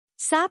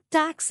SAP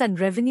Tax and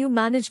Revenue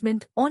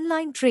Management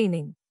Online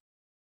Training.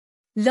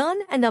 Learn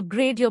and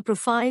upgrade your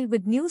profile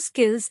with new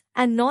skills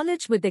and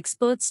knowledge with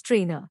Experts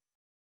Trainer.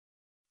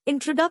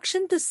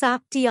 Introduction to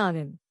SAP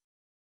TRM.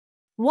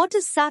 What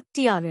is SAP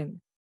TRM?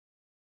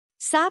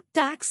 SAP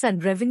Tax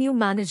and Revenue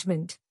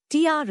Management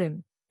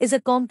 (TRM) is a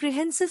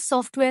comprehensive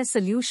software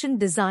solution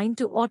designed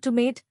to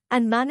automate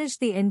and manage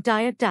the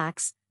entire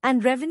tax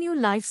and revenue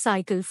life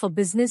cycle for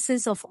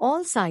businesses of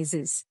all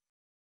sizes.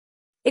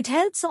 It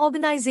helps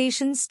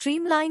organizations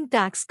streamline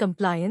tax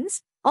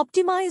compliance,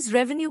 optimize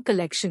revenue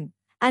collection,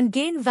 and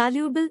gain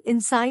valuable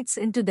insights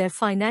into their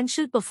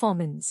financial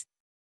performance.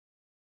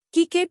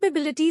 Key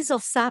capabilities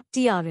of SAP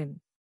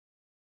TRM.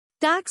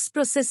 Tax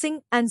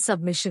processing and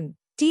submission.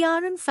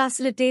 TRM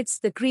facilitates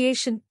the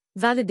creation,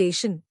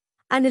 validation,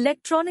 and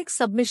electronic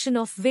submission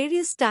of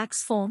various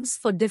tax forms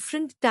for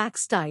different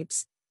tax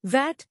types: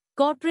 VAT,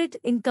 corporate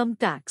income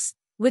tax,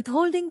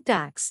 withholding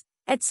tax,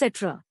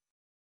 etc.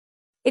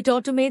 It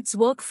automates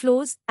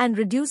workflows and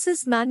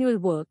reduces manual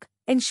work,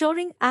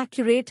 ensuring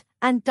accurate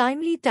and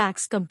timely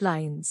tax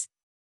compliance.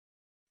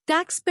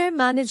 Taxpayer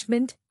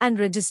management and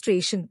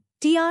registration.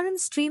 TRM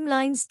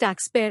streamlines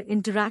taxpayer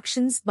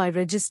interactions by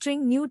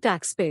registering new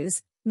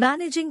taxpayers,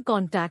 managing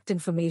contact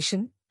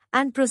information,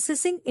 and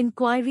processing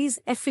inquiries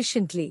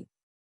efficiently.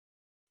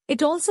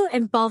 It also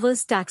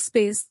empowers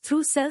taxpayers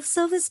through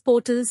self-service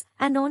portals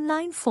and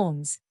online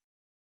forms.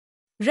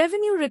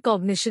 Revenue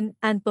recognition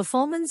and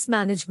performance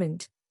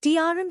management.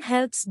 TRM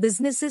helps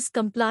businesses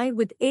comply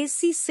with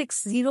AC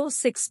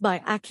 606 by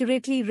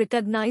accurately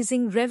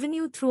recognizing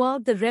revenue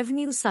throughout the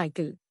revenue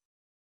cycle.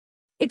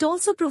 It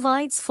also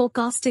provides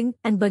forecasting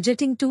and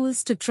budgeting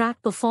tools to track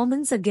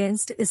performance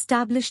against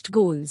established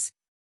goals.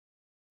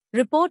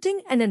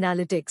 Reporting and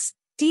analytics.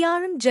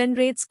 TRM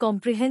generates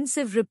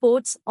comprehensive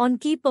reports on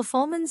key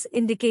performance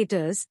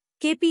indicators,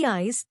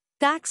 KPIs,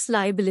 tax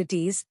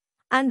liabilities,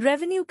 and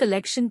revenue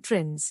collection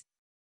trends.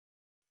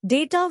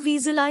 Data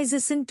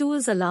visualization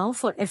tools allow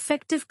for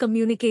effective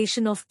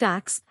communication of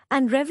tax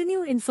and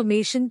revenue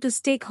information to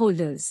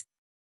stakeholders.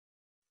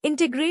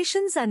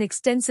 Integrations and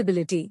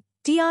extensibility.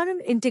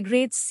 TRM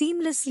integrates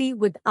seamlessly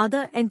with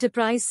other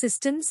enterprise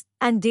systems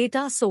and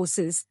data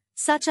sources,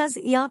 such as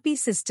ERP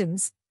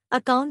systems,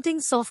 accounting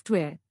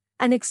software,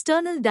 and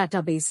external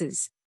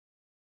databases.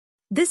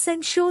 This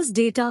ensures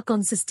data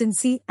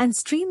consistency and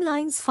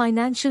streamlines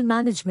financial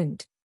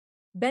management.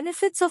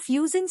 Benefits of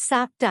using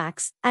SAP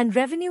Tax and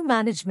Revenue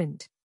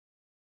Management.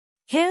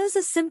 Here's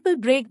a simple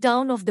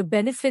breakdown of the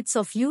benefits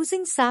of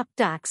using SAP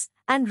Tax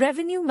and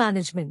Revenue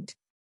Management.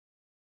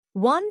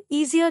 1.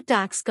 Easier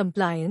tax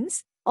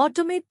compliance.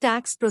 Automate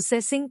tax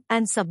processing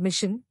and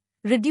submission,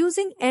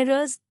 reducing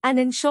errors and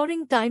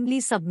ensuring timely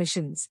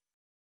submissions.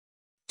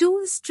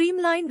 2.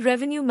 Streamlined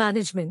revenue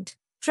management.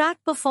 Track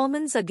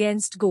performance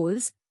against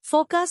goals,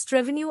 forecast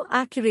revenue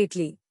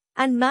accurately,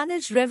 and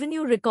manage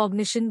revenue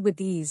recognition with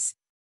ease.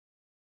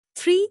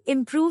 3.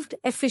 Improved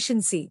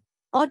efficiency.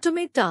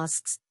 Automate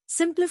tasks,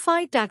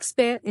 simplify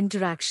taxpayer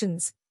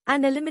interactions,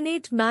 and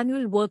eliminate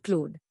manual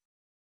workload.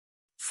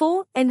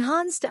 4.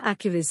 Enhanced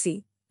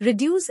accuracy.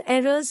 Reduce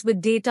errors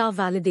with data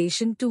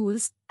validation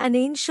tools and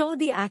ensure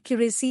the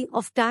accuracy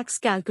of tax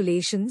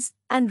calculations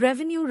and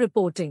revenue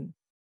reporting.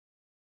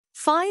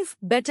 5.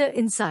 Better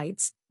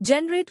insights.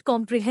 Generate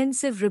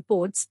comprehensive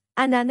reports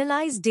and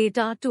analyze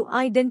data to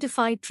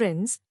identify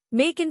trends,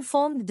 make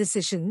informed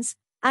decisions,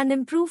 and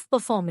improve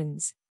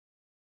performance.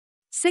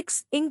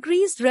 6.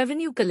 Increased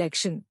revenue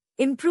collection.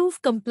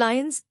 Improve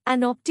compliance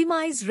and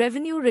optimize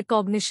revenue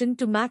recognition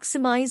to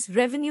maximize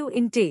revenue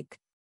intake.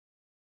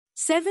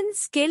 7.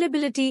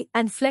 Scalability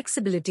and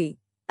flexibility.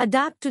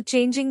 Adapt to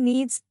changing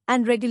needs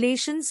and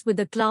regulations with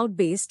a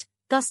cloud-based,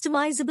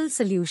 customizable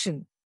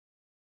solution.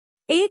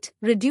 8.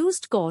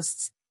 Reduced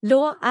costs.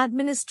 Lower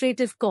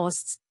administrative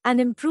costs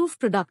and improve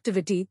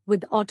productivity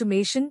with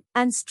automation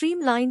and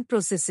streamlined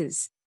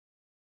processes.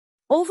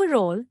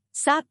 Overall,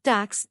 SAP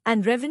Tax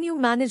and Revenue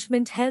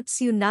Management helps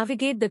you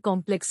navigate the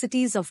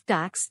complexities of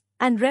tax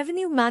and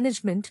revenue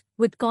management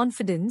with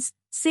confidence,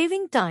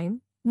 saving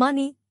time,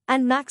 money,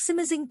 and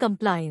maximizing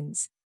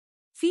compliance.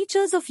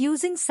 Features of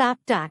using SAP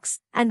Tax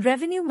and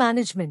Revenue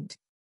Management.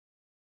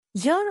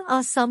 Here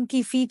are some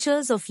key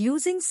features of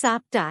using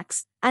SAP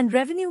Tax and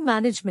Revenue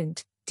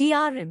Management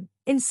 (TRM)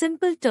 in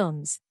simple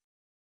terms.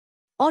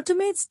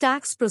 Automates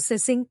tax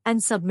processing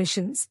and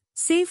submissions,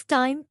 save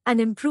time and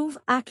improve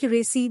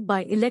accuracy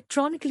by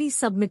electronically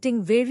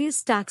submitting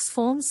various tax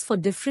forms for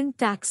different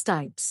tax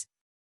types.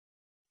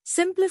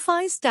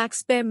 Simplifies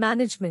taxpayer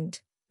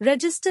management,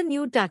 register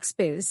new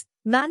taxpayers,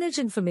 manage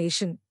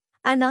information,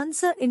 and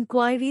answer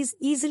inquiries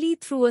easily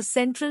through a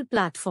central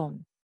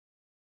platform.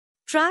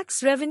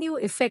 Tracks revenue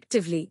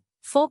effectively,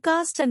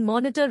 forecast and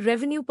monitor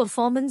revenue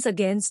performance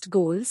against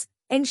goals,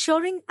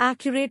 ensuring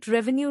accurate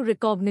revenue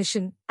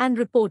recognition and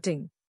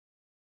reporting.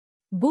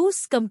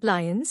 Boosts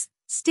compliance,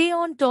 stay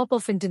on top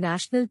of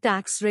international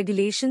tax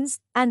regulations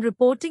and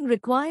reporting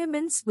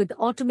requirements with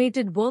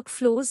automated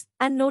workflows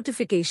and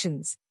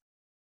notifications.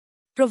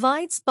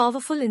 Provides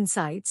powerful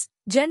insights,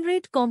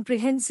 Generate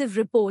comprehensive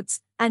reports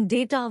and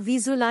data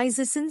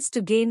visualizations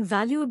to gain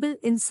valuable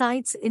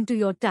insights into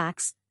your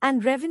tax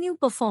and revenue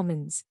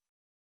performance.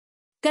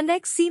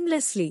 Connects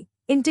seamlessly,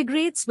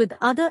 integrates with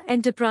other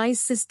enterprise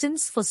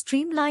systems for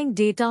streamlined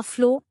data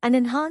flow and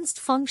enhanced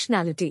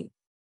functionality.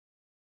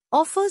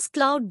 Offers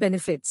cloud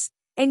benefits.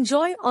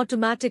 Enjoy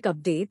automatic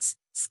updates,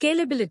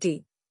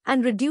 scalability,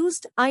 and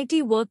reduced IT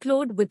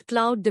workload with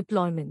cloud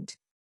deployment.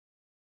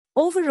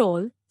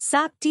 Overall,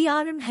 SAP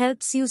TRM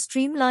helps you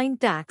streamline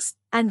tax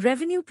and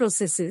revenue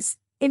processes,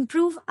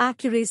 improve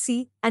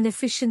accuracy and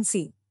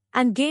efficiency,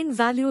 and gain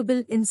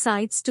valuable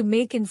insights to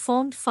make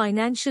informed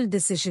financial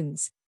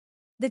decisions.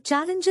 The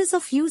challenges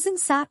of using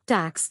SAP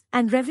Tax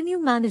and Revenue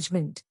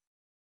Management.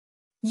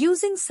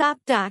 Using SAP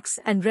Tax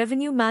and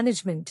Revenue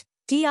Management,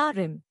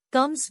 TRM,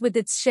 comes with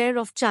its share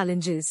of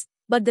challenges,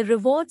 but the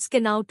rewards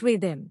can outweigh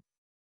them.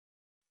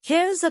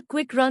 Here's a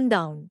quick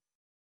rundown.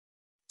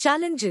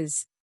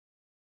 Challenges.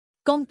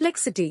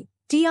 Complexity.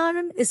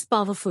 TRM is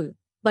powerful,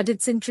 but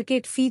its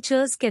intricate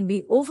features can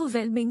be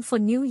overwhelming for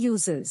new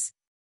users.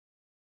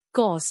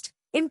 Cost.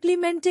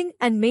 Implementing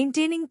and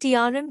maintaining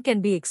TRM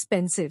can be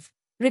expensive,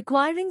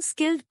 requiring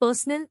skilled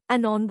personnel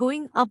and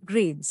ongoing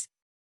upgrades.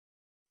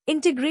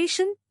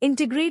 Integration.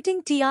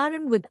 Integrating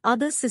TRM with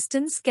other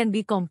systems can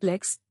be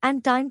complex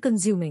and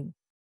time-consuming.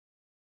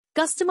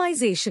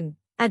 Customization.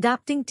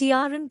 Adapting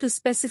TRM to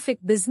specific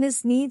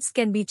business needs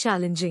can be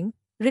challenging,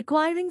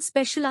 requiring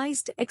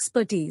specialized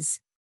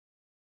expertise.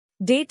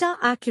 Data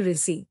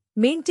accuracy.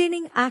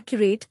 Maintaining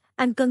accurate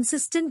and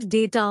consistent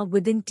data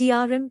within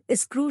TRM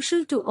is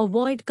crucial to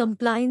avoid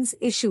compliance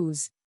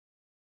issues.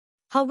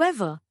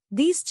 However,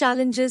 these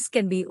challenges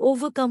can be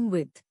overcome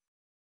with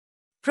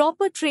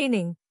proper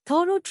training.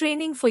 Thorough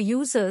training for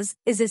users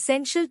is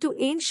essential to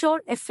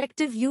ensure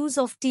effective use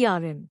of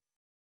TRM.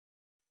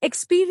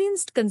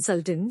 Experienced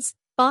consultants.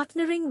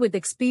 Partnering with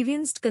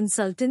experienced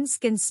consultants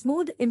can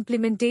smooth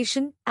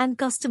implementation and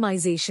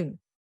customization.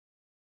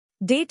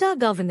 Data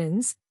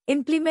governance.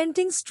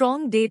 Implementing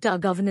strong data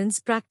governance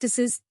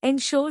practices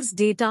ensures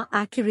data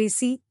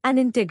accuracy and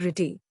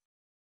integrity.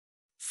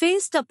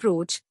 Phased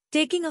approach.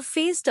 Taking a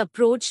phased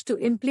approach to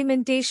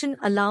implementation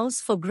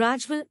allows for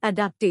gradual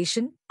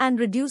adaptation and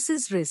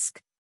reduces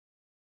risk.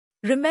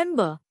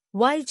 Remember,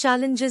 while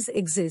challenges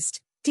exist,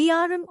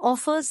 TRM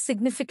offers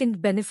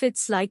significant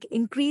benefits like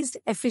increased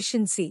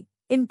efficiency,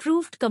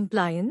 improved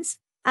compliance,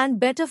 and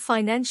better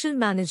financial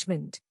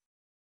management.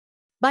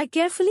 By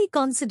carefully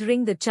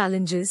considering the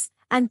challenges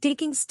and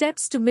taking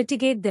steps to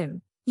mitigate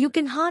them, you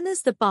can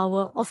harness the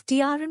power of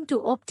TRM to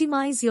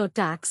optimize your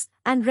tax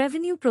and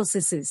revenue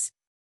processes.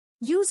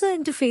 User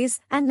interface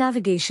and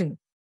navigation.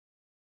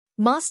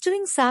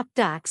 Mastering SAP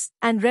Tax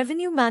and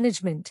Revenue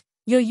Management,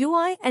 your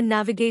UI and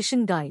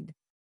navigation guide.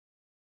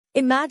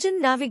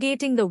 Imagine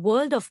navigating the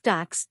world of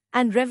tax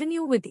and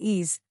revenue with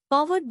ease,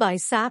 powered by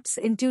SAP's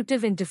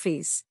intuitive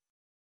interface.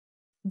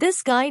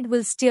 This guide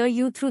will steer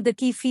you through the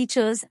key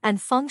features and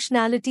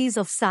functionalities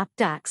of SAP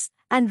Tax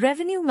and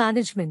Revenue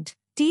Management,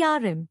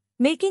 TRM,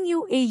 making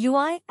you a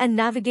UI and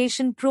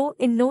navigation pro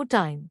in no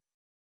time.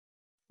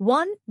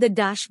 1. The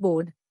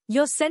dashboard,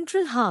 your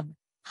central hub,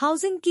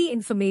 housing key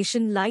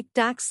information like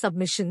tax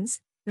submissions,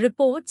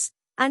 reports,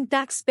 and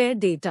taxpayer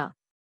data.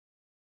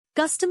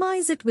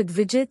 Customize it with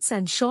widgets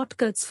and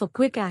shortcuts for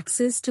quick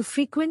access to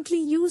frequently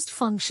used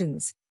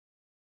functions.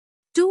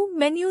 2.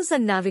 Menus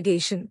and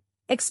navigation.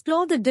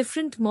 Explore the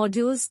different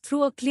modules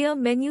through a clear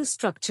menu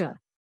structure.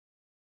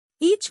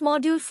 Each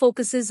module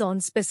focuses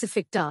on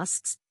specific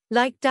tasks,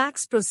 like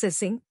tax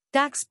processing,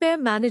 taxpayer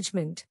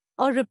management,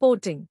 or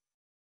reporting.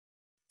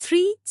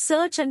 3.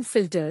 Search and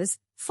filters.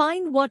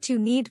 Find what you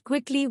need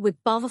quickly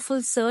with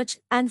powerful search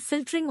and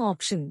filtering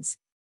options.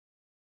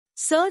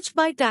 Search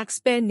by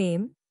taxpayer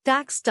name,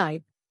 tax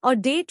type, or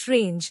date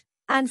range,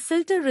 and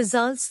filter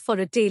results for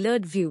a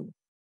tailored view.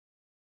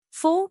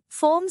 4.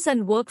 Forms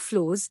and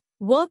workflows.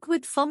 Work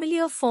with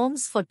familiar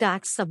forms for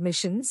tax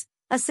submissions,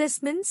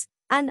 assessments,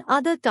 and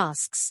other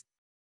tasks.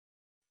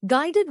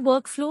 Guided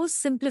workflows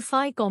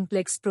simplify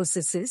complex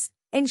processes,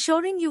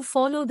 ensuring you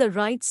follow the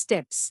right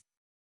steps.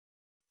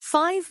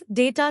 5.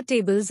 Data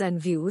tables and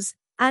views.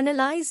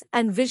 Analyze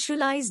and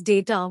visualize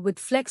data with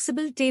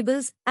flexible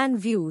tables and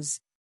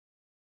views.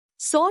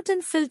 Sort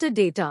and filter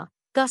data,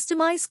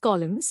 customize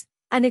columns,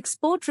 and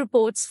export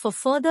reports for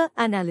further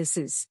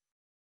analysis.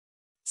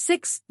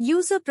 6.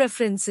 User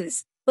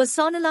preferences.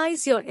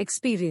 Personalize your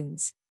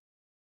experience.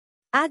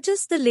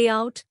 Adjust the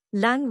layout,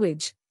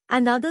 language,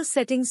 and other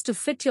settings to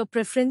fit your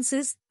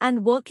preferences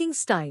and working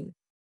style.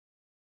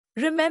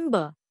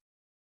 Remember,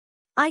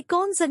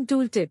 icons and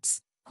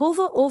tooltips.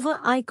 Hover over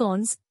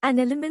icons and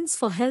elements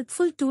for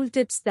helpful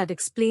tooltips that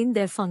explain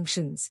their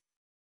functions.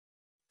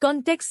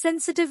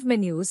 Context-sensitive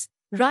menus.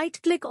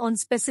 Right-click on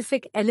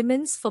specific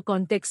elements for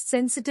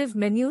context-sensitive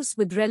menus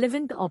with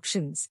relevant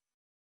options.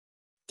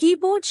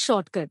 Keyboard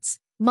shortcuts.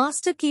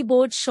 Master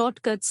keyboard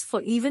shortcuts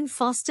for even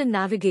faster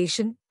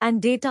navigation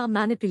and data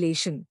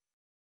manipulation.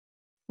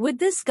 With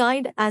this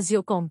guide as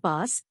your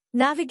compass,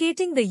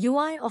 navigating the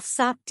UI of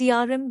SAP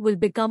TRM will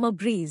become a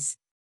breeze.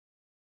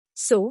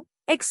 So,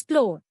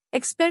 Explore,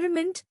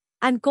 experiment,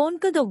 and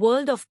conquer the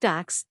world of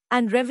tax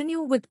and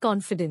revenue with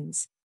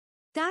confidence.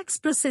 Tax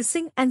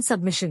processing and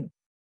submission.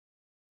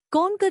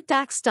 Conquer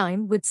tax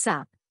time with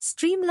SAP,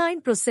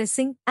 streamline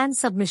processing and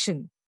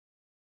submission.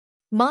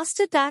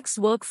 Master tax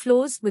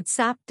workflows with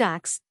SAP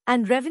Tax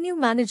and Revenue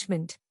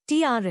Management,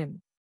 TRM.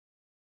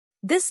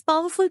 This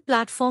powerful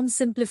platform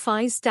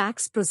simplifies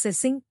tax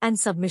processing and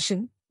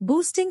submission,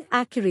 boosting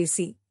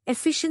accuracy,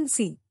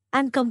 efficiency,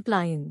 and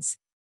compliance.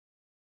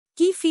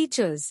 Key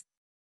features: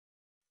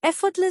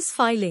 effortless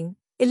filing,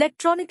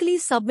 electronically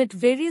submit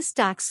various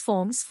tax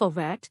forms for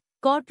VAT,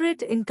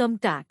 corporate income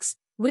tax,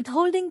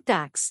 withholding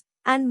tax,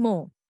 and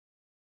more.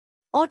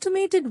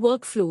 Automated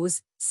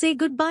workflows, say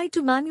goodbye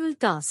to manual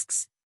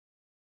tasks.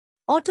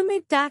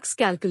 Automate tax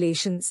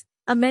calculations,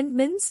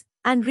 amendments,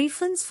 and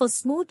refunds for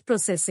smooth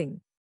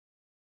processing.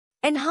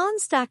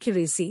 Enhanced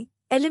accuracy,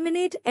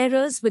 eliminate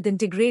errors with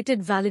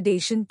integrated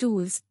validation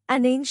tools,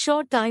 and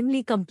ensure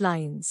timely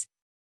compliance.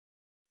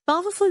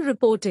 Powerful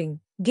reporting,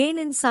 gain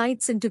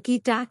insights into key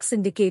tax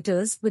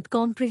indicators with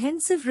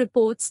comprehensive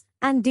reports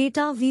and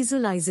data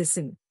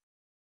visualization.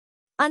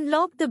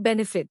 Unlock the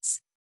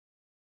benefits.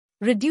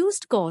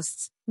 Reduced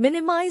costs,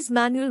 minimize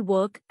manual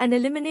work and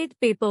eliminate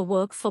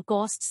paperwork for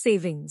cost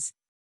savings.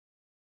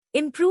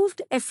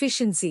 Improved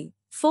efficiency,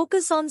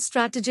 focus on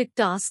strategic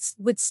tasks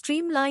with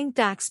streamlined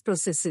tax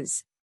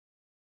processes.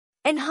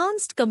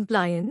 Enhanced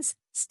compliance,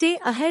 stay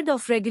ahead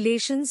of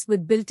regulations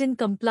with built-in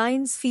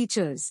compliance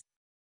features.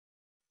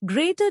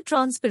 Greater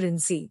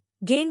transparency,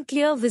 gain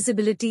clear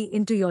visibility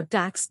into your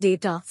tax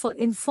data for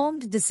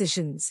informed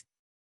decisions.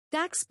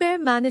 Taxpayer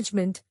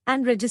management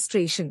and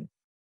registration.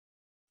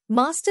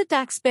 Master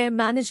taxpayer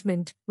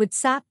management with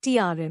SAP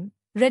TRM,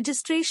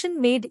 registration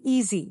made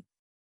easy.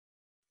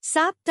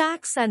 SAP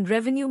Tax and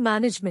Revenue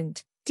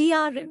Management,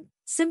 TRM,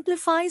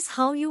 simplifies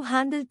how you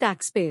handle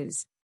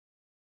taxpayers.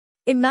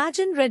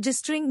 Imagine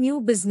registering new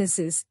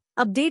businesses,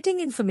 updating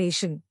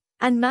information,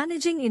 and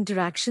managing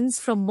interactions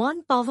from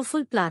one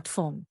powerful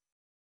platform.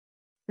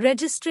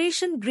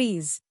 Registration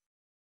breeze.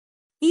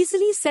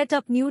 Easily set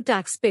up new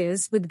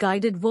taxpayers with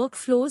guided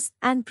workflows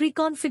and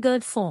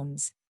pre-configured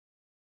forms.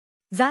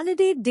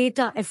 Validate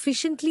data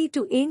efficiently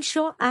to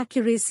ensure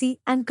accuracy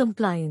and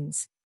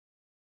compliance.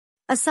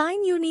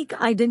 Assign unique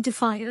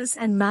identifiers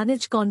and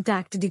manage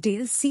contact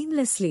details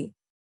seamlessly.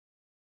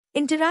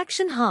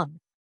 Interaction Hub.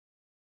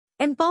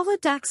 Empower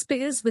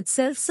taxpayers with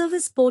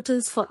self-service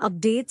portals for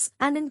updates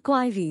and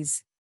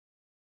inquiries.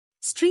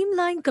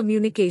 Streamline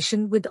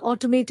communication with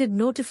automated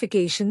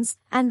notifications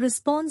and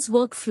response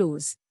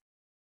workflows.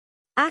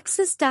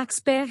 Access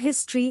taxpayer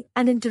history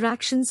and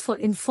interactions for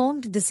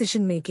informed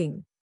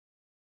decision-making.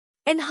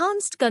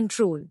 Enhanced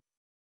control.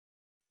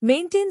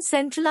 Maintain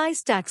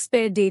centralized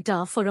taxpayer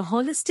data for a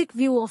holistic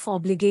view of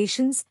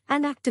obligations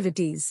and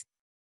activities.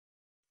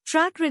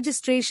 Track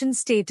registration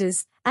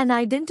status and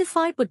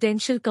identify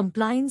potential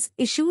compliance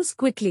issues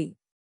quickly.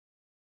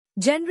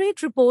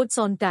 Generate reports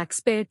on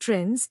taxpayer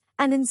trends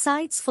and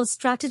insights for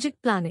strategic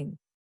planning.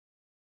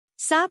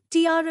 SAP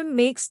TRM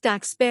makes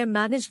taxpayer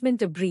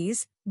management a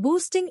breeze,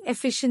 boosting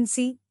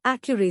efficiency,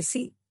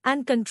 accuracy,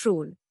 and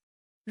control.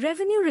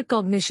 Revenue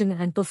recognition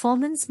and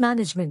performance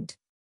management.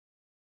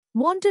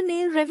 Want to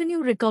nail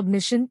revenue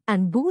recognition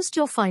and boost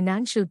your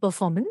financial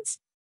performance?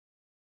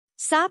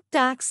 SAP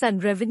Tax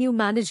and Revenue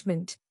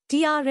Management,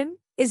 TRM,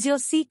 is your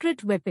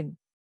secret weapon.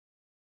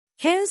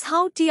 Here's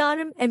how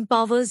TRM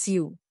empowers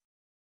you.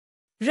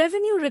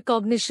 Revenue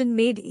recognition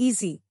made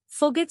easy.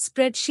 Forget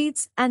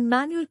spreadsheets and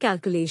manual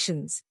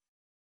calculations.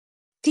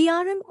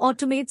 TRM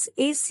automates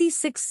AC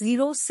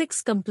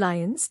 606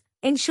 compliance,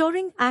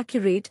 ensuring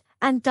accurate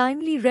and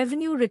timely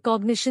revenue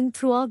recognition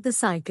throughout the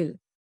cycle.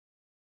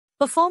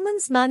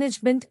 Performance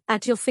management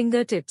at your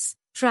fingertips.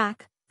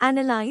 Track,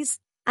 analyze,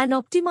 and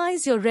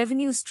optimize your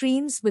revenue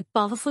streams with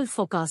powerful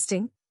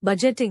forecasting,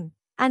 budgeting,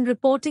 and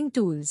reporting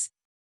tools.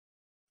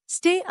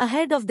 Stay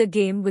ahead of the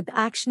game with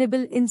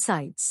actionable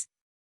insights.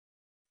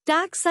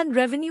 Tax and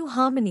revenue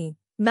harmony.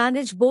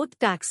 Manage both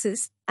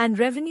taxes and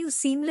revenue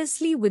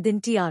seamlessly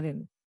within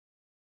TRM.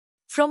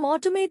 From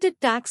automated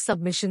tax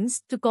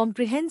submissions to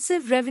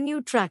comprehensive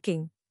revenue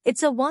tracking,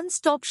 it's a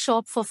one-stop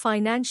shop for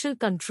financial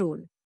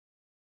control.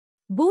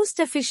 Boost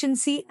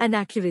efficiency and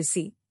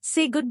accuracy.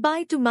 Say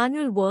goodbye to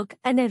manual work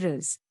and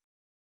errors.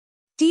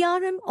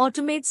 TRM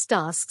automates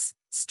tasks,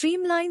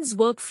 streamlines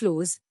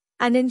workflows,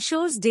 and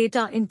ensures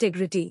data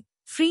integrity,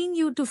 freeing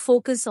you to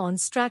focus on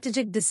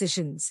strategic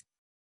decisions.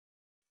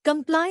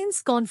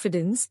 Compliance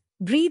confidence.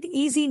 Breathe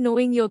easy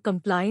knowing you're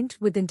compliant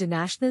with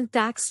international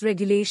tax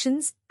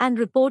regulations and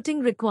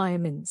reporting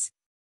requirements.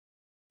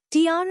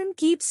 TRM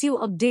keeps you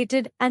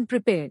updated and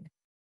prepared.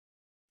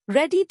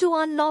 Ready to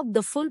unlock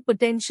the full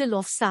potential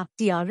of SAP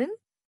TRM?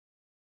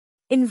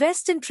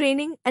 Invest in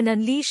training and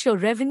unleash your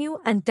revenue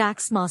and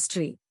tax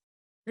mastery.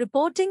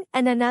 Reporting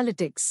and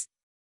analytics.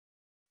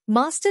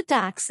 Master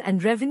tax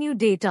and revenue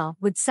data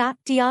with SAP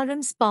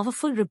TRM's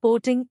powerful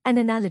reporting and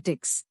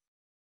analytics.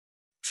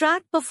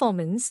 Track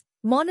performance.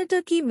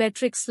 Monitor key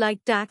metrics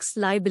like tax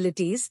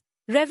liabilities,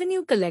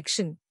 revenue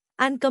collection,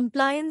 and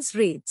compliance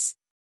rates.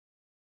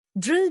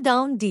 Drill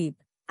down deep,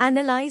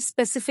 analyze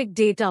specific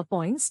data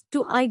points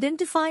to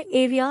identify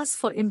areas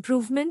for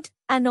improvement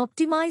and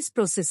optimize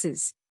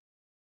processes.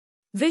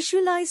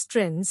 Visualize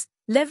trends,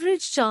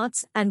 leverage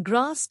charts and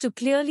graphs to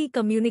clearly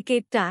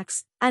communicate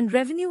tax and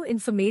revenue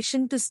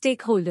information to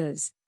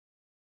stakeholders.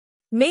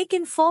 Make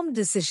informed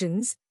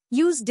decisions,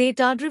 use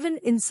data-driven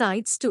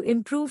insights to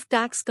improve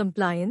tax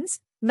compliance,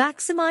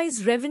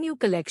 maximize revenue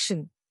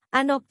collection,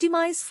 and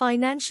optimize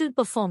financial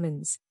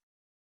performance.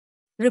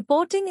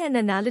 Reporting and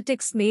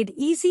analytics made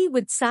easy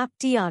with SAP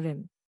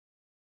TRM.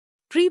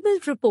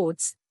 Pre-built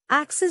reports,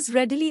 access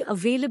readily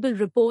available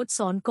reports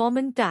on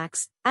common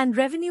tax and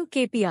revenue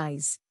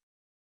KPIs.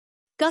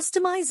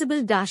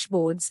 Customizable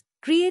dashboards,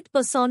 create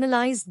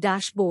personalized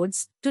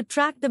dashboards to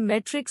track the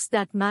metrics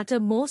that matter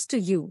most to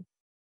you.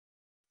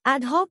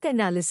 Ad hoc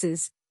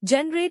analysis,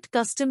 generate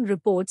custom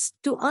reports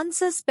to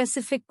answer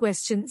specific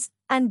questions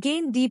and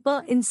gain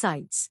deeper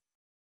insights.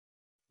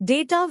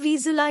 Data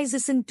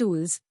visualization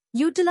tools,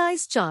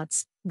 utilize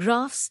charts,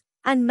 graphs,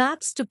 and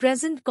maps to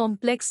present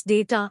complex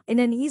data in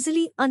an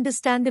easily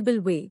understandable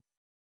way.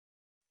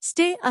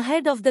 Stay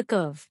ahead of the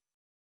curve.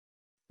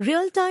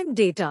 Real-time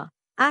data,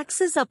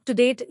 access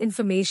up-to-date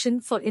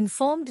information for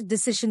informed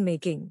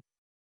decision-making.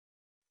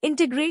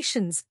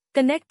 Integrations,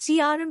 connect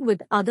TRM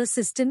with other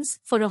systems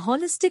for a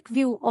holistic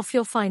view of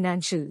your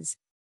financials.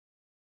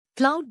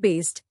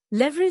 Cloud-based,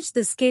 leverage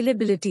the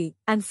scalability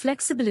and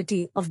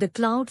flexibility of the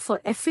cloud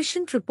for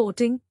efficient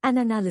reporting and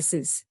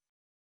analysis.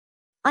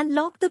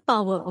 Unlock the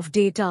power of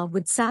data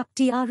with SAP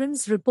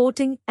TRM's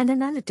reporting and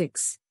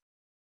analytics.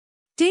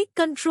 Take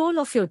control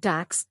of your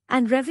tax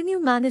and revenue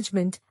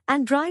management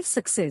and drive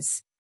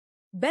success.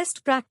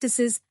 Best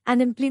practices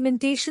and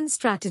implementation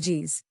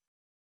strategies.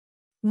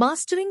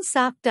 Mastering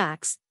SAP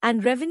tax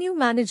and revenue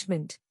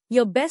management,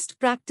 your best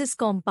practice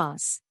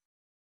compass.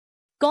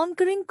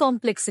 Conquering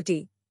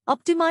complexity,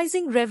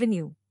 optimizing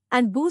revenue,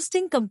 and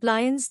boosting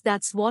compliance.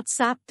 That's what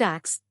SAP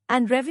tax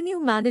and revenue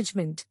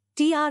management,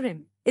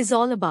 TRM, is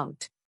all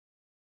about.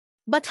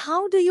 But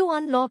how do you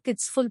unlock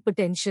its full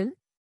potential?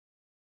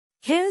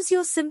 Here's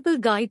your simple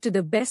guide to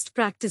the best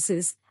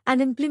practices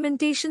and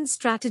implementation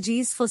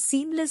strategies for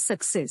seamless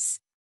success.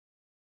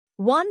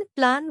 1.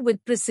 Plan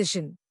with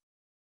precision.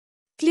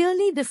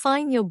 Clearly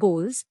define your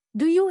goals.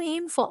 Do you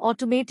aim for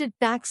automated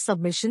tax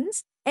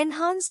submissions,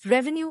 enhanced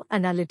revenue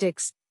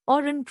analytics,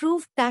 or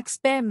improved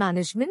taxpayer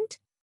management?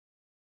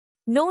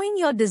 Knowing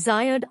your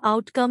desired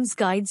outcomes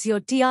guides your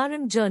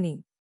TRM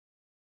journey.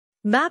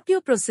 Map your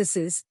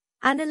processes,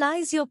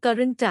 analyze your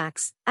current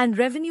tax and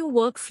revenue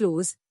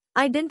workflows,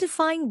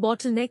 identifying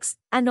bottlenecks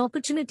and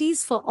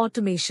opportunities for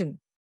automation.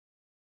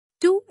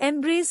 2.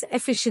 Embrace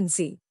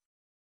efficiency.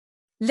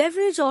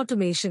 Leverage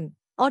automation.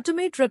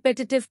 Automate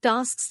repetitive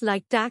tasks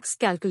like tax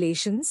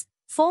calculations,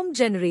 form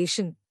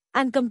generation,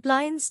 and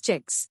compliance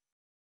checks.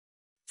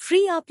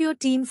 Free up your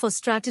team for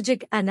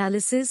strategic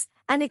analysis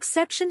and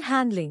exception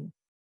handling.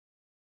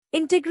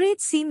 Integrate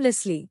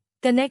seamlessly.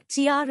 Connect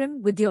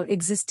TRM with your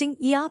existing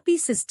ERP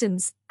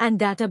systems and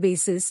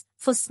databases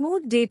for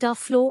smooth data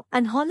flow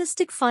and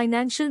holistic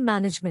financial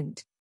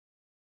management.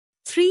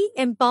 3.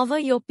 Empower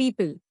your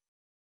people.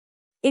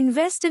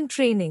 Invest in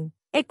training.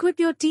 Equip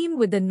your team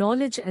with the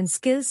knowledge and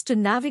skills to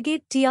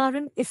navigate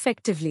TRM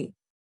effectively.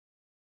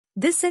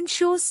 This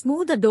ensures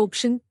smooth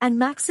adoption and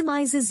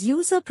maximizes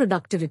user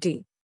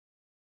productivity.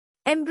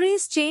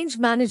 Embrace change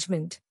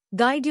management.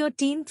 Guide your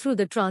team through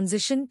the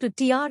transition to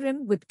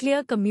TRM with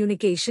clear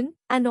communication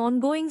and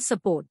ongoing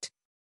support.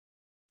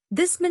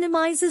 This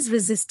minimizes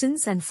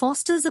resistance and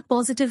fosters a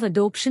positive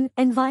adoption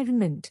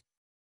environment.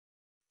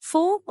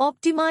 4.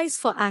 Optimize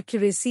for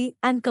accuracy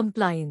and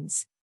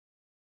compliance.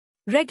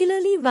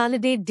 Regularly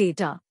validate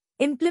data.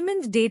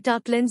 Implement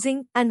data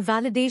cleansing and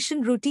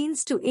validation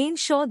routines to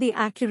ensure the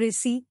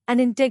accuracy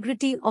and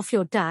integrity of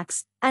your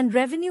tax and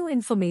revenue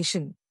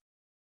information.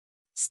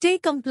 Stay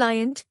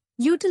compliant.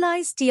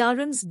 Utilize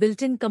TRM's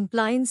built-in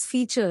compliance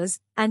features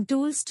and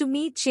tools to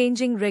meet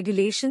changing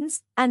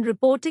regulations and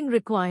reporting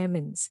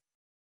requirements.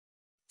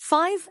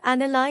 5.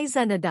 Analyze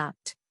and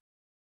adapt.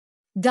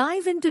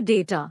 Dive into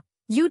data.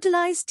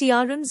 Utilize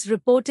TRM's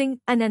reporting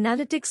and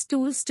analytics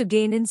tools to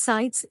gain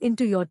insights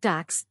into your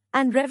tax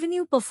and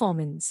revenue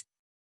performance.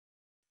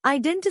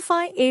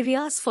 Identify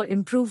areas for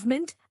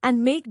improvement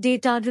and make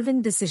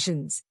data-driven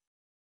decisions.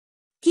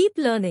 Keep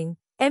learning.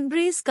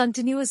 Embrace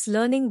continuous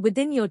learning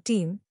within your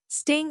team,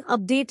 staying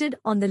updated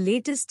on the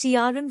latest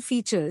TRM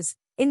features,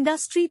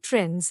 industry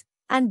trends,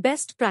 and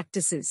best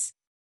practices.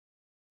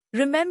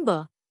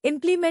 Remember,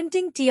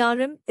 implementing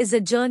TRM is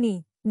a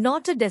journey,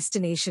 not a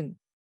destination.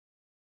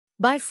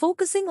 By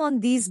focusing on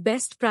these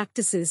best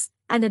practices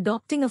and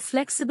adopting a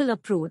flexible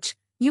approach,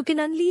 you can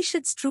unleash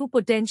its true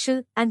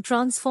potential and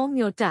transform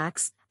your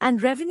tax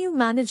and revenue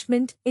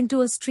management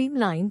into a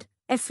streamlined,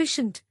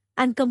 efficient,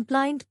 and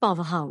compliant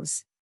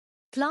powerhouse.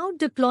 Cloud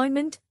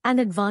deployment and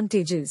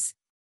advantages.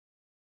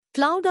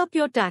 Cloud up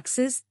your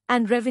taxes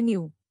and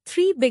revenue.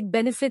 3 big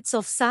benefits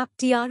of SAP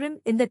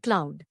TRM in the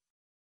cloud.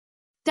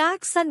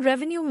 Tax and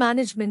revenue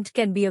management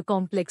can be a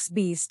complex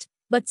beast,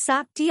 but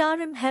SAP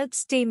TRM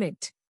helps tame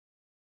it.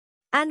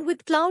 And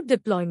with cloud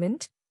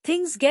deployment,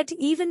 things get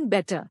even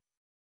better.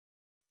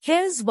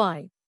 Here's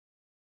why.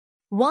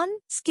 1.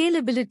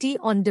 Scalability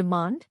on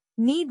demand.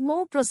 Need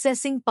more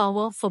processing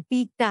power for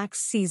peak tax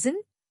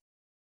season?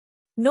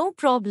 No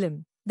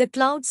problem. The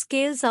cloud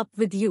scales up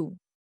with you.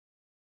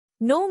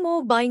 No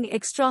more buying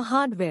extra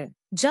hardware.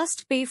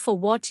 Just pay for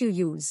what you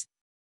use.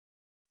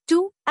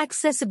 2.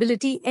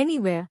 Accessibility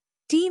anywhere.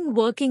 Team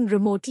working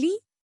remotely?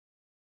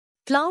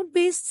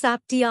 Cloud-based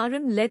SAP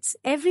TRM lets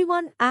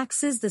everyone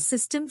access the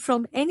system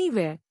from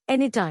anywhere,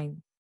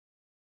 anytime.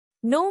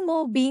 No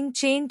more being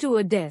chained to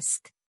a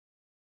desk.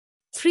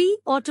 3.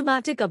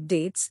 Automatic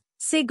updates.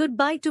 Say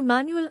goodbye to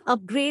manual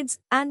upgrades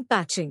and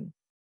patching.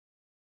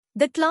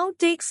 The cloud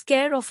takes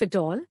care of it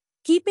all,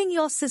 keeping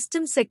your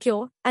system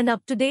secure and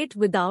up to date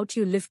without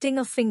you lifting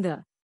a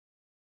finger.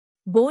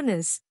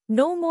 Bonus,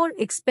 no more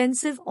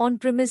expensive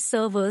on-premise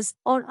servers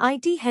or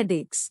IT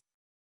headaches.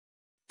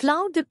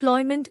 Cloud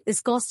deployment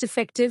is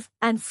cost-effective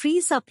and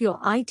frees up your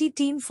IT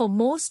team for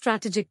more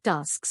strategic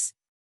tasks.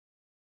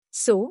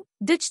 So,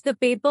 ditch the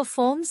paper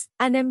forms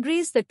and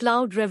embrace the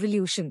cloud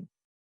revolution.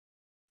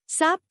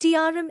 SAP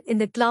TRM in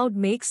the cloud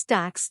makes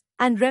tax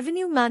and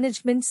revenue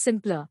management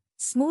simpler,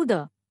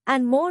 smoother,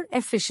 and more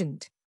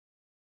efficient.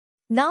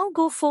 Now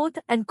go forth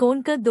and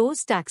conquer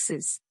those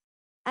taxes.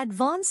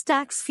 Advanced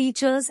tax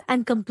features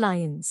and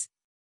compliance.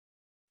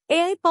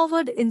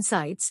 AI-powered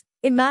insights.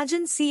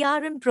 Imagine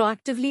CRM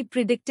proactively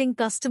predicting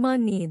customer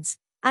needs,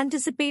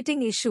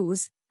 anticipating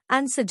issues,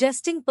 and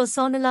suggesting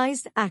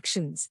personalized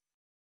actions.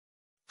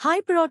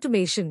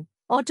 Hyperautomation.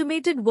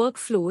 Automated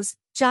workflows,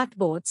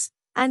 chatbots,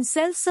 and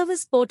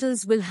self-service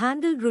portals will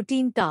handle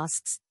routine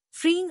tasks,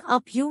 freeing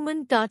up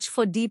human touch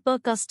for deeper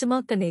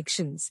customer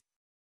connections.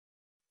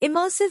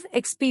 Immersive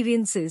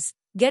experiences.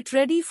 Get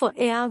ready for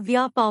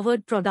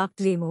AR/VR-powered product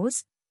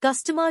demos,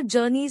 customer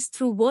journeys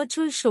through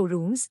virtual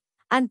showrooms,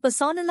 and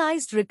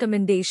personalized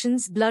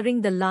recommendations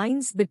blurring the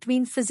lines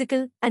between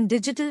physical and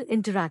digital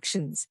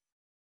interactions.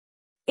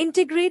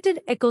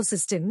 Integrated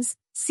ecosystems.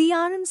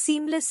 CRM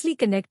seamlessly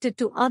connected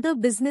to other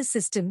business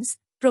systems,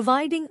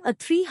 providing a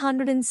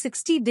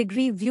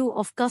 360-degree view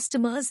of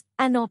customers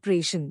and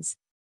operations.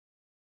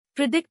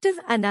 Predictive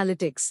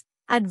analytics.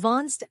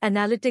 Advanced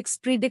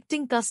analytics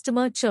predicting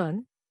customer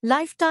churn,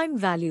 lifetime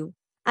value,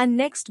 and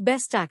next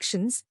best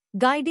actions,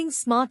 guiding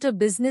smarter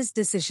business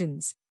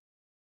decisions.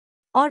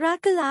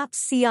 Oracle Apps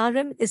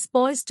CRM is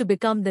poised to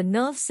become the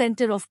nerve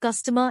center of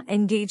customer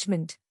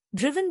engagement,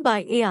 driven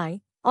by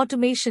AI,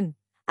 automation,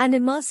 and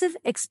immersive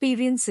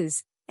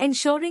experiences,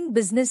 ensuring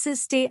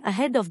businesses stay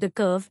ahead of the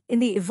curve in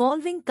the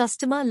evolving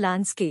customer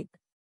landscape.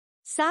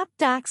 SAP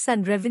Tax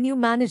and Revenue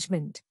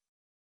Management.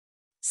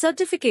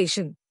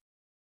 Certification.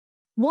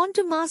 Want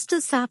to master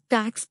SAP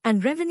Tax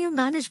and Revenue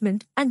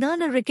Management and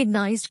earn a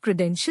recognized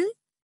credential?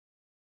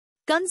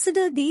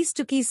 Consider these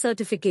two key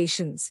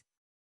certifications.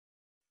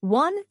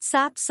 1.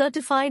 SAP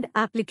Certified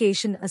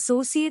Application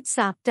Associate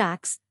SAP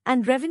Tax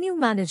and Revenue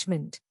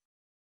Management.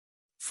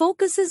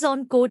 Focuses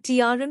on core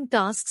TRM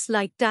tasks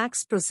like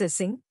tax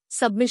processing,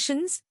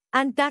 submissions,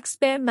 and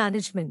taxpayer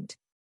management.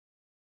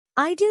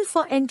 Ideal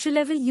for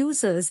entry-level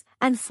users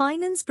and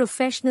finance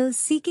professionals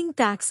seeking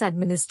tax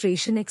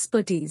administration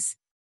expertise.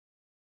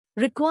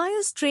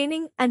 Requires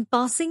training and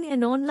passing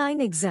an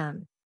online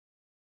exam.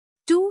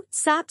 2.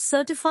 SAP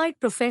Certified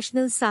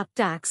Professional SAP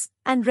Tax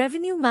and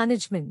Revenue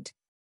Management.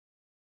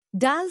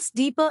 Delves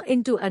deeper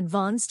into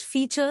advanced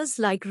features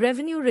like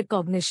revenue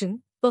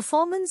recognition,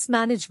 performance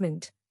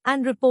management,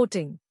 and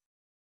reporting.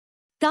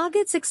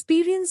 Targets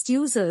experienced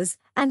users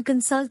and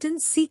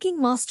consultants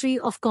seeking mastery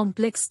of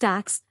complex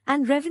tax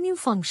and revenue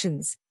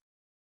functions.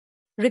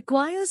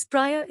 Requires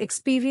prior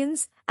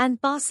experience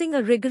and passing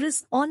a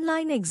rigorous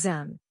online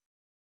exam.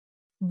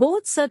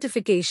 Both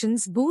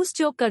certifications boost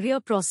your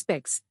career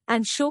prospects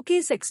and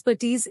showcase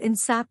expertise in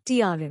SAP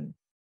TRM.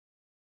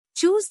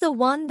 Choose the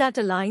one that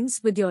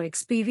aligns with your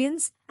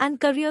experience and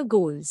career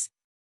goals.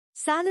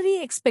 Salary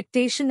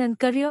expectation and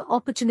career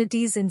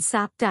opportunities in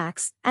SAP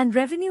Tax and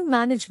Revenue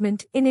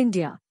Management in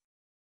India.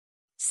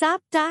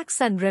 SAP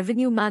Tax and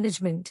Revenue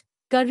Management,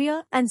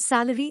 Career and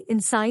Salary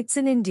Insights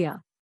in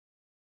India.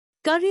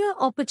 Career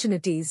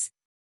opportunities.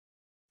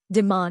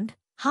 Demand,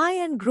 high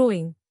and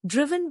growing,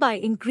 driven by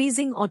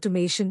increasing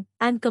automation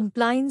and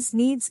compliance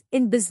needs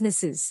in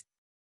businesses.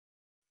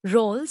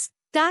 Roles,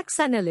 tax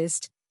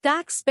analyst,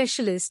 tax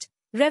specialist,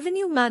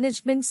 revenue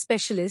management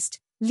specialist,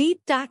 lead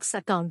tax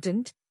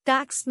accountant,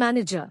 tax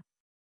manager.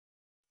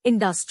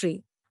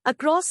 Industry.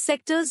 Across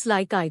sectors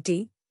like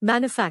IT,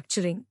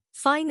 manufacturing,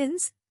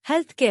 finance,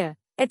 healthcare,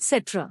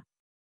 etc.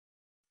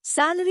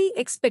 Salary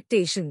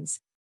expectations.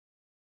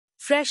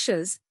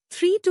 Freshers,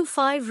 3 to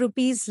 5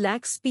 rupees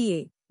lakhs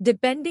PA,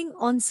 depending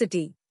on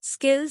city,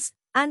 skills,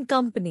 and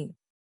company.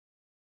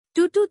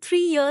 2 to 3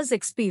 years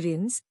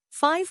experience,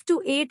 5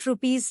 to 8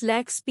 rupees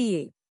lakhs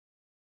PA.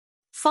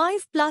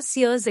 5+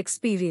 years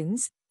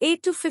experience,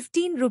 8 to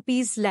 15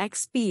 rupees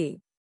lakhs PA.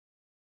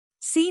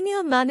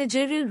 Senior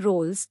managerial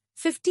roles,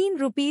 15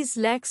 rupees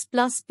lakhs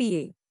plus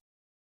PA.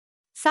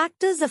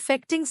 Factors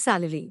affecting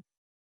salary.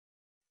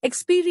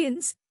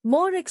 Experience,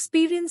 More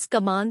experience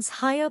commands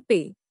higher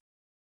pay.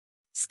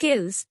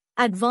 Skills.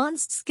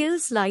 Advanced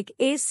skills like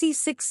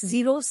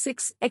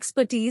AC606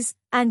 expertise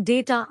and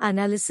data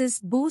analysis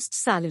boost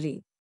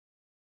salary.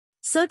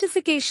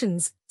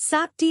 Certifications.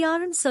 SAP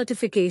TRM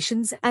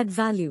certifications add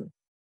value.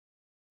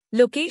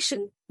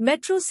 Location.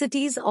 Metro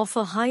cities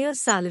offer higher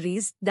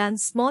salaries than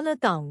smaller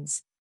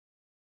towns.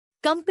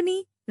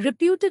 Company.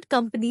 Reputed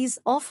companies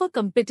offer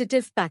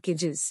competitive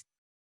packages.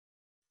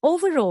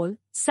 Overall,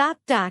 SAP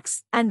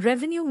Tax and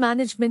Revenue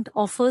Management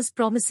offers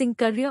promising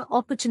career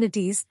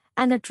opportunities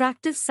and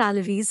attractive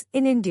salaries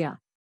in India.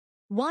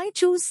 Why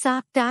choose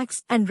SAP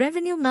Tax and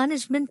Revenue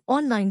Management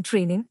online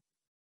training?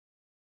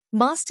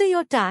 Master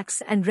your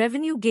tax and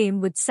revenue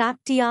game with SAP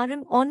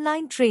TRM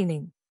online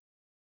training.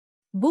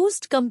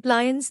 Boost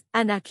compliance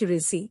and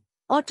accuracy.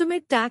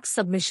 Automate tax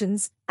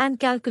submissions and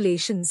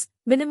calculations,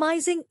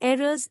 minimizing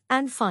errors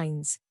and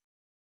fines.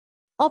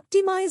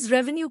 Optimize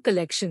revenue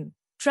collection.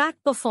 Track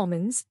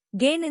performance,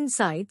 gain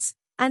insights,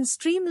 and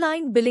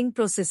streamline billing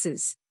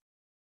processes.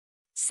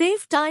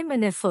 Save time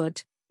and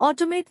effort,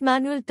 automate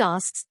manual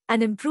tasks,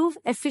 and improve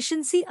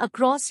efficiency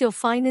across your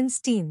finance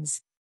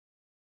teams.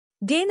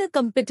 Gain a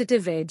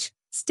competitive edge,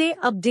 stay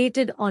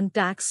updated on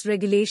tax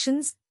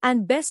regulations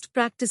and best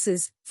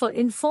practices for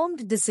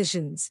informed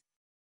decisions.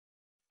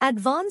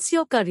 Advance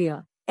your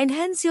career,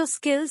 enhance your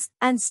skills,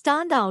 and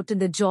stand out in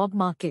the job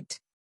market.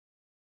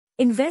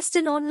 Invest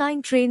in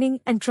online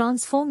training and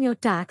transform your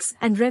tax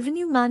and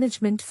revenue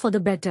management for the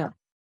better.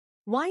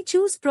 Why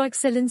choose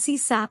Proexcellency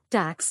SAP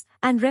Tax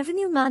and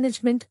Revenue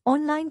Management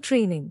online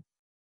training?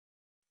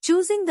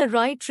 Choosing the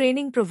right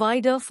training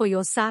provider for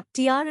your SAP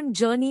TRM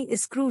journey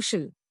is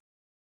crucial.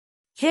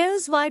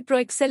 Here's why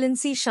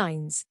Proexcellency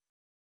shines.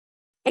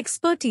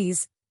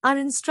 Expertise. Our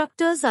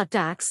instructors are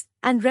tax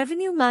and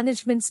revenue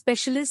management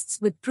specialists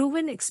with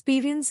proven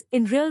experience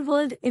in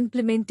real-world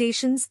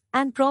implementations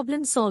and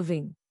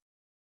problem-solving.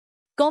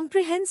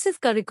 Comprehensive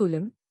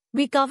curriculum.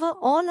 We cover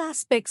all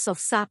aspects of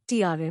SAP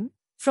TRM,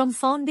 from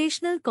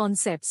foundational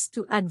concepts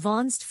to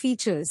advanced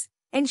features,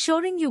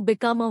 ensuring you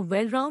become a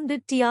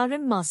well-rounded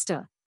TRM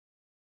master.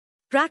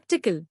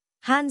 Practical,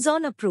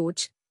 hands-on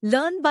approach.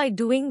 Learn by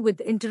doing with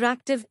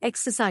interactive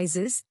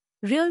exercises,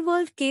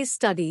 real-world case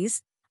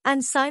studies,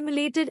 and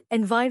simulated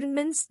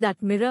environments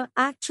that mirror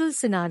actual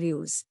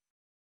scenarios.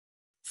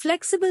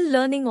 Flexible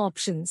learning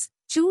options.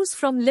 Choose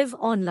from live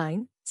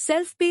online,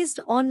 self-paced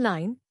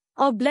online,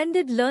 or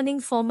blended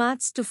learning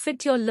formats to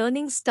fit your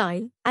learning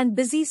style and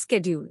busy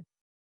schedule.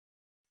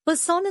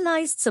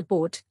 Personalized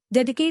support.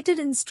 Dedicated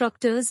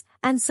instructors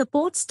and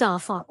support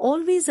staff are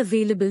always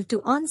available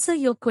to answer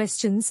your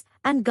questions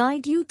and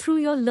guide you through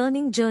your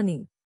learning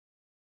journey.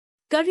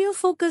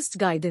 Career-focused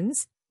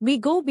guidance. We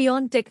go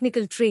beyond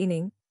technical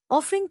training,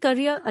 offering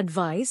career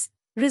advice,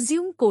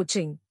 resume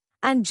coaching,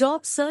 and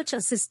job search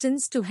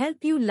assistance to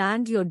help you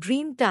land your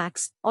dream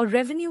tax or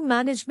revenue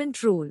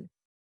management role.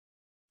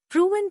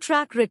 Proven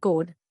track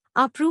record.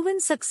 Our proven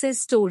success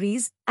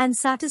stories and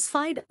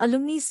satisfied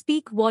alumni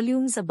speak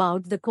volumes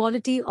about the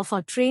quality of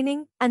our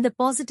training and the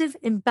positive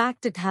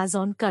impact it has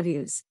on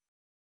careers.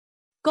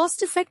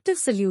 Cost-effective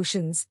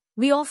solutions.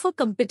 We offer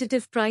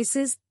competitive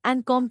prices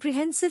and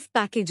comprehensive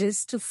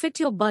packages to fit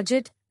your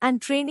budget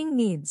and training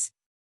needs.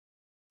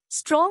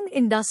 Strong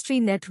industry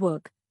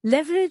network.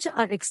 Leverage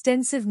our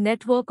extensive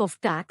network of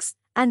tax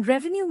and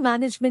revenue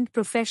management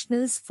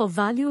professionals for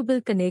valuable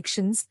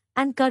connections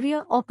and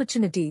career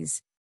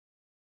opportunities.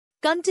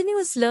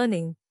 Continuous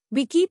learning.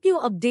 We keep you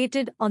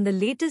updated on the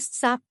latest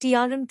SAP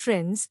TRM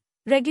trends,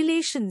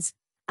 regulations,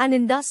 and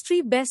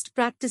industry best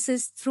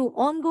practices through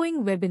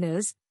ongoing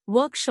webinars,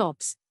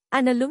 workshops,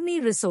 and alumni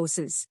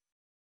resources.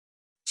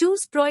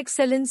 Choose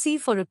Proexcellency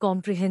for a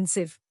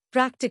comprehensive,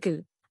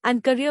 practical,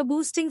 and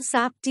career-boosting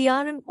SAP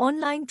TRM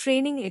online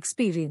training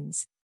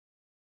experience.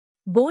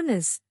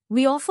 Bonus.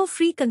 We offer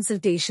free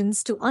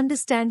consultations to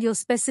understand your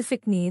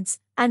specific needs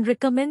and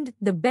recommend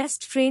the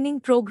best training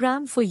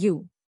program for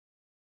you.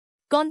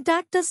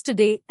 Contact us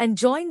today and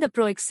join the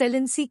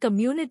Proexcellency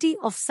community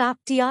of SAP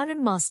TRM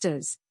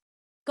Masters.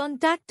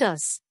 Contact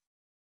us.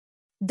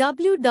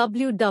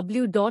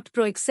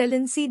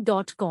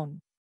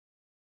 www.proexcellency.com.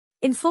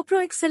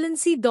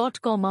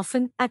 Infoproexcellency.com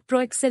often at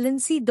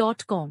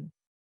proexcellency.com.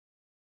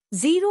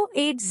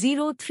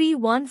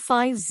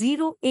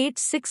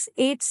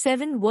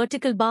 0803150868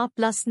 vertical bar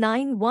plus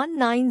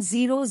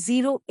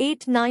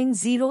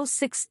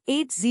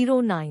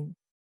 919008906809.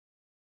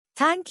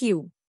 Thank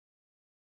you.